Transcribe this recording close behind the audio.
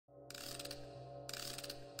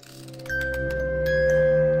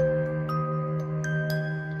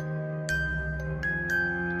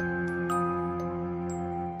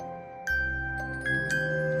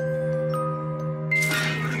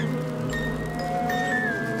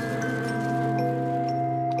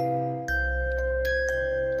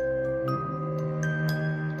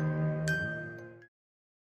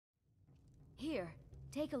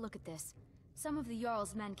Take a look at this. Some of the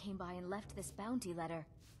Jarl's men came by and left this bounty letter.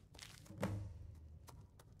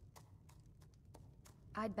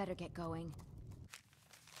 I'd better get going.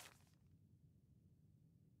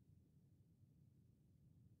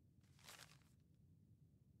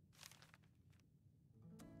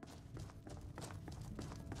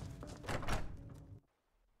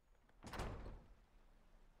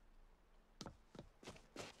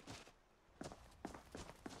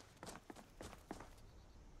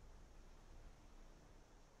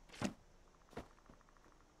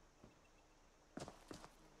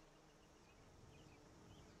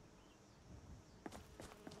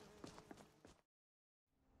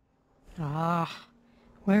 Ah,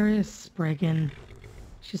 where is Spriggan?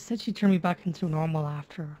 She said she'd turn me back into normal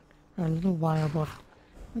after a little while, but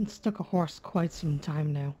I've been stuck a horse quite some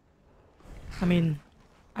time now. I mean,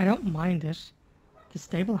 I don't mind it. The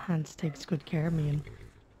stable hand takes good care of me and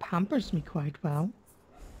pampers me quite well.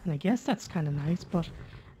 And I guess that's kind of nice, but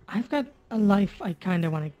I've got a life I kind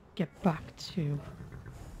of want to get back to.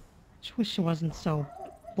 I just wish it wasn't so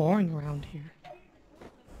boring around here.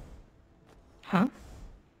 Huh?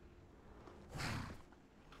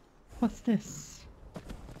 What's this?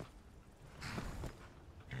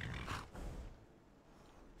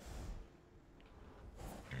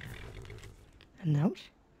 A note?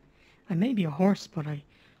 I may be a horse, but I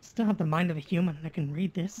still have the mind of a human. I can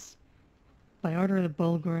read this. By order of the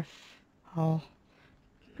Bulgariff, all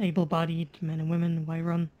able-bodied men and women,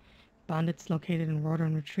 Whiterun, bandits located in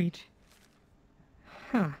Northern Retreat.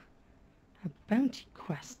 Huh. A bounty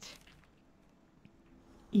quest.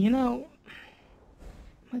 You know,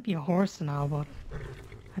 might be a horse and all, but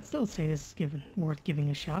I'd still say this is worth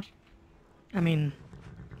giving a shot. I mean,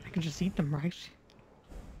 I can just eat them, right?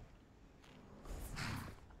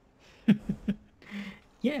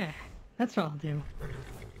 Yeah, that's what I'll do. I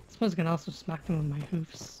suppose I can also smack them with my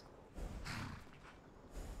hoofs.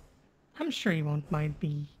 I'm sure you won't mind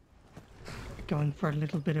me going for a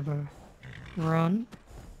little bit of a run.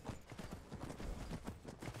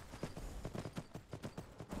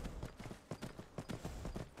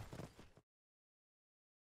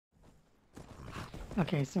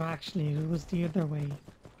 Okay, so actually it was the other way.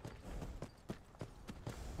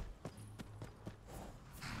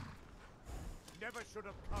 Never should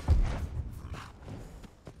have come.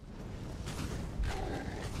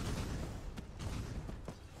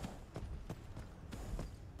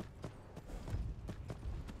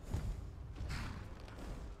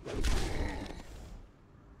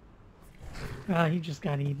 Well, he just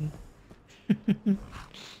got eaten.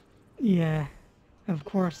 Yeah, of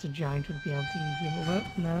course a giant would be able to eat you. Well,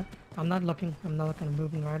 no, I'm not looking. I'm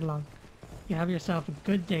moving right along. You have yourself a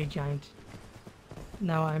good day, giant.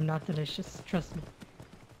 No, I'm not delicious. Trust me.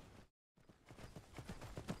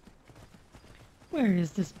 Where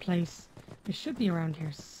is this place? It should be around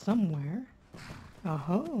here somewhere.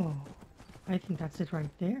 Oh, I think that's it right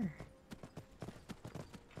there.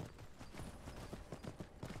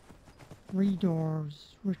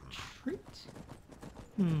 Redor's Retreat.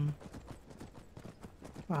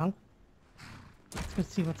 Well, let's go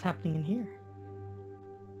see what's happening in here.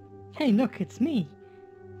 Hey, look, it's me.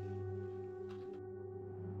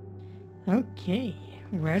 Okay,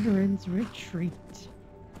 Redor's Retreat.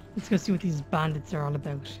 Let's go see what these bandits are all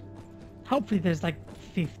about. Hopefully there's like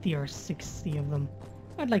 50 or 60 of them.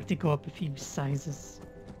 I'd like to go up a few sizes.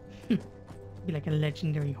 Be like a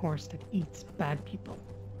legendary horse that eats bad people.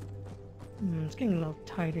 It's getting a little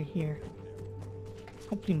tighter here.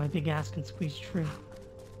 Hopefully my big ass can squeeze through.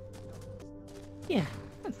 Yeah,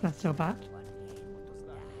 that's not so bad.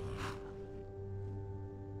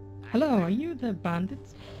 Hello, are you the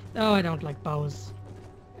bandits? Oh, I don't like bows.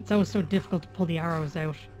 It's always so difficult to pull the arrows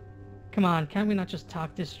out. Come on, can't we not just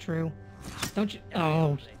talk this through? Don't you?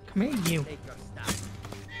 Oh, come here, you.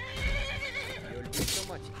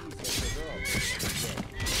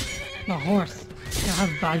 My horse. I have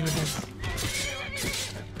valuables.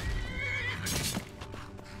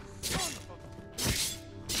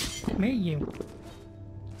 Come here, you.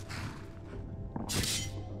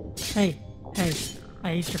 Hey,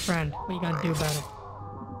 I ate your friend. What are you gonna do about it?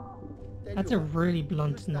 That's a really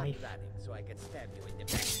blunt knife.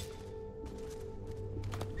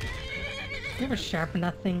 You ever sharpen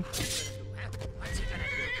that thing?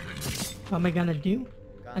 What am I gonna do?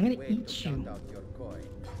 I'm gonna eat you.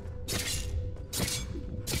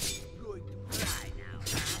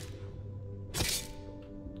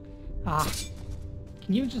 Ah,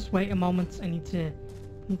 can you just wait a moment? I need to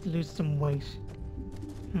lose some weight.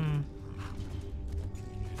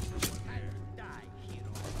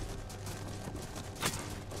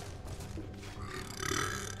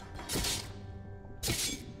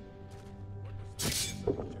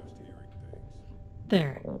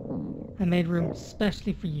 There. I made room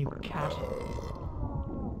especially for you, cat.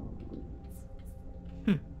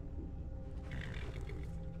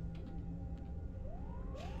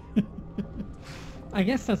 I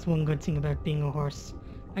guess that's one good thing about being a horse.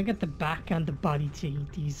 I get the back and the body to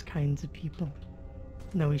eat these kinds of people.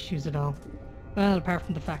 No issues at all. Well, apart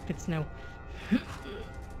from the fact it's now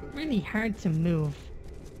really hard to move.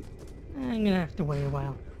 I'm gonna have to wait a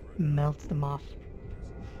while. Melt them off.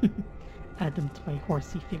 Add them to my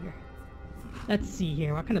horsey figure. Let's see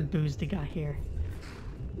here, what kind of booze they got here?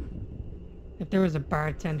 If there was a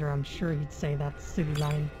bartender, I'm sure he'd say that silly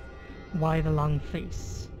line. Why the long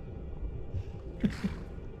face?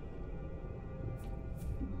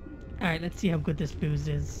 Alright, let's see how good this booze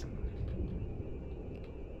is.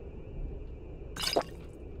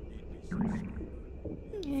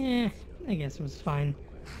 Yeah, I guess it was fine.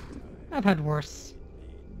 I've had worse.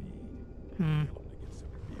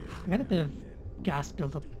 I got a bit of gas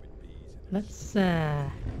buildup. Let's,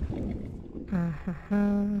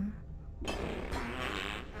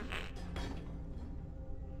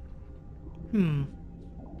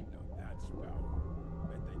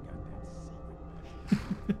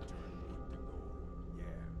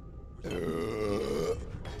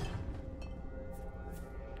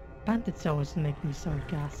 Bandits always make me so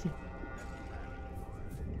gassy.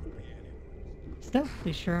 Still,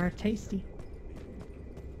 they sure are tasty.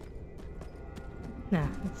 Now,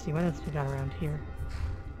 let's see what else we got around here.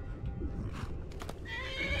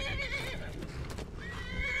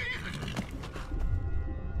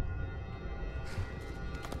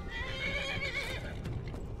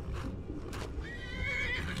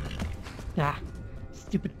 Ah,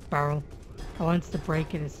 stupid barrel. I wanted to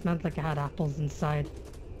break it. It smelled like it had apples inside.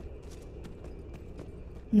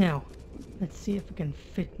 Now, let's see if we can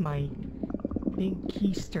fit my big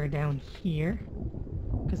keister down here.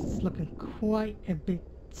 Because it's looking quite a bit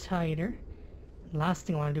tighter. Last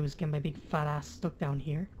thing I want to do is get my big fat ass stuck down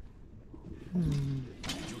here. What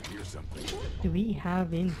do we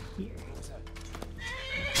have in here?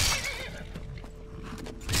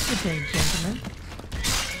 Good day, gentlemen.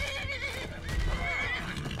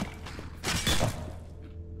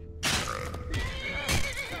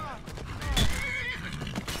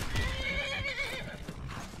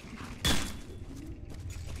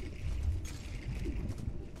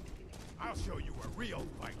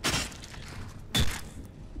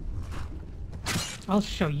 I'll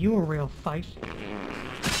show you a real fight.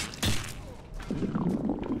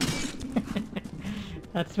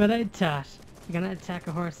 That's what I thought. You're gonna attack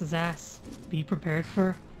a horse's ass. Be prepared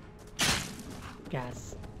for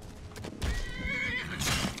gas.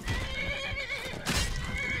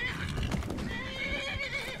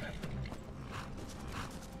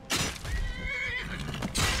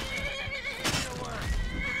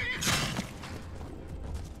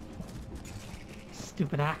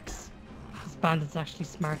 Stupid axe. Bandit's actually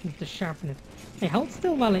smart enough to sharpen it. Hey, hold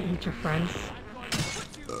still while I eat your friends.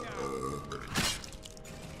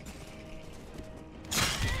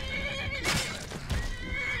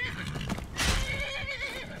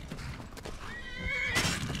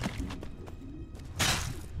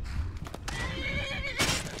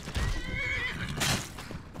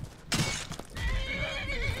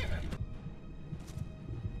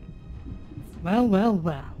 Well, well,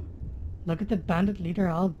 well. Look at the bandit leader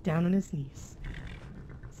all down on his knees.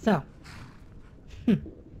 So,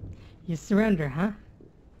 you surrender, huh?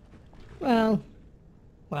 Well,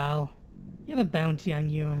 you have a bounty on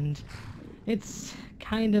you, and it's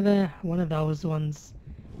kind of one of those ones.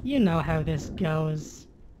 You know how this goes.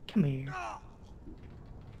 Come here.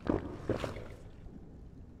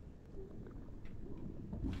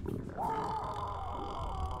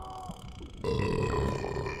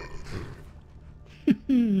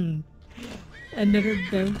 Another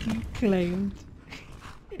bounty claimed.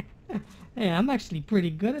 Hey, I'm actually pretty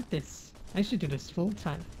good at this. I should do this full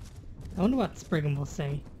time. I wonder what Spriggan will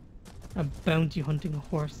say. A bounty hunting a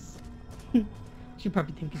horse. She'll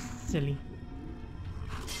probably think it's silly.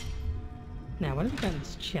 Now, what have we got in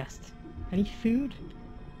this chest? Any food?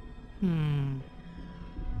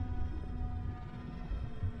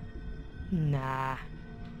 Nah.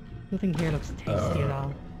 Nothing here looks tasty at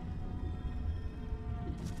all.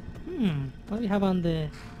 What do we have on the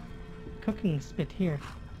cooking spit here?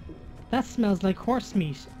 That smells like horse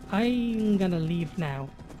meat. I'm gonna leave now.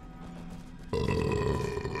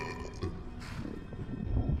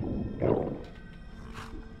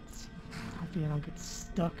 Hopefully I don't get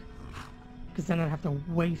stuck. Because then I'd have to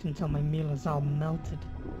wait until my meal is all melted.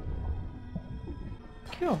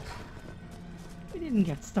 Cool. We didn't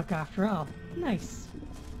get stuck after all. Nice.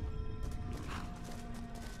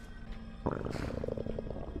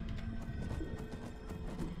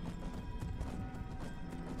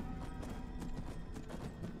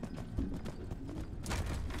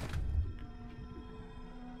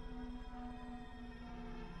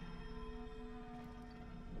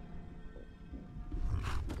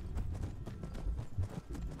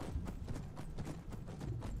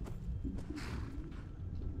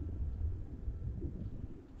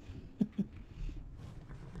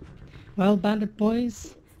 Well, bandit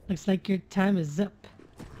boys, looks like your time is up.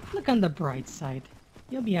 Look on the bright side.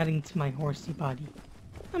 You'll be adding to my horsey body.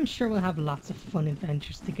 I'm sure we'll have lots of fun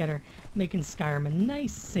adventures together, making Skyrim a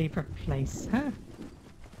nice, safer place, huh?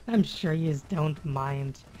 I'm sure yous don't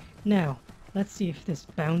mind. Now, let's see if this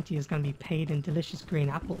bounty is going to be paid in delicious green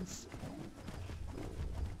apples.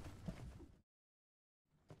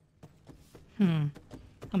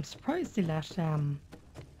 I'm surprised they let,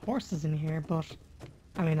 horses in here, but,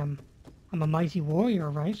 I mean, I'm a mighty warrior,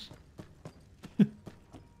 right?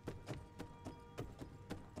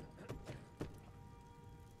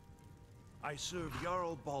 I serve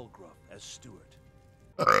Jarl Balgruuf as steward.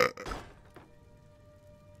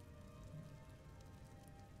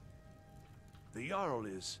 The Jarl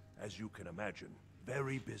is, as you can imagine,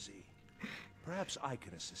 very busy. Perhaps I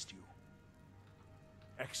can assist you.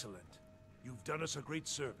 Excellent. You've done us a great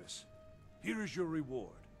service. Here is your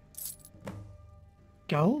reward.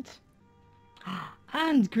 Gold?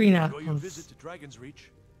 And green Enjoy your apples. visit to Dragon's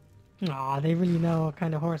Reach. Aw, they really know what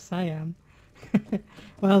kind of horse I am.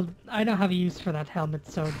 Well, I don't have a use for that helmet,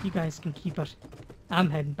 so you guys can keep it.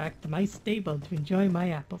 I'm heading back to my stable to enjoy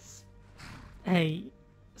my apples. Hey,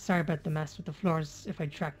 sorry about the mess with the floors if I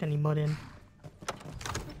tracked any mud in.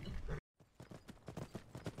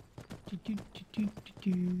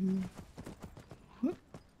 Whoop.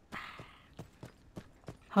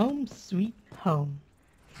 Home sweet home.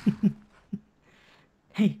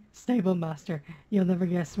 Hey, stable master, you'll never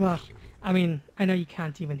guess what. I mean, I know you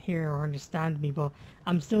can't even hear or understand me, but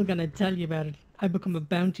I'm still gonna tell you about it. I become a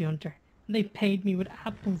bounty hunter, and they paid me with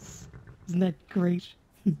apples. Isn't that great?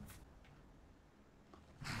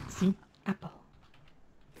 See? Apple.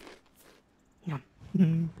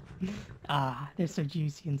 Yum. Ah, they're so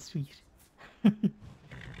juicy and sweet.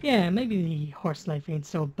 Yeah, maybe the horse life ain't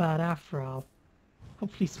so bad after all.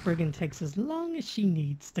 Hopefully Spriggan takes as long as she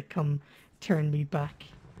needs to come turn me back.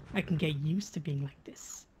 I can get used to being like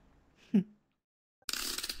this.